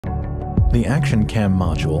The Action Cam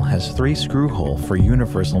module has 3 screw holes for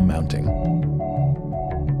universal mounting.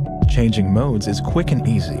 Changing modes is quick and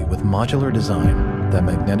easy with modular design that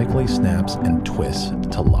magnetically snaps and twists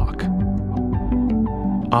to lock.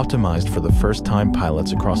 Optimized for the first-time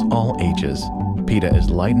pilots across all ages, Pitta is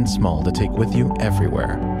light and small to take with you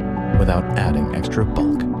everywhere without adding extra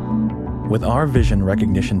bulk. With our vision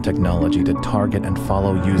recognition technology to target and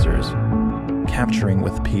follow users, capturing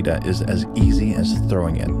with Pitta is as easy as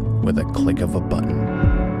throwing it with a click of a button.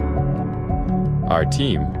 Our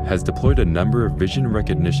team has deployed a number of vision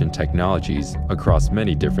recognition technologies across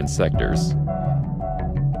many different sectors.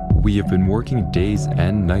 We have been working days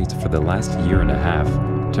and nights for the last year and a half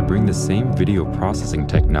to bring the same video processing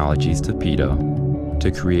technologies to Pitta,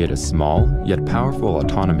 to create a small yet powerful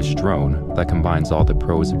autonomous drone that combines all the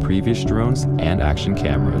pros of previous drones and action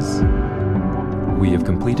cameras. We have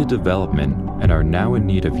completed development and are now in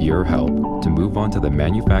need of your help to move on to the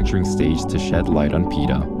manufacturing stage to shed light on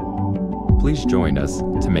Pitta. Please join us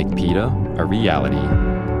to make Pitta a reality.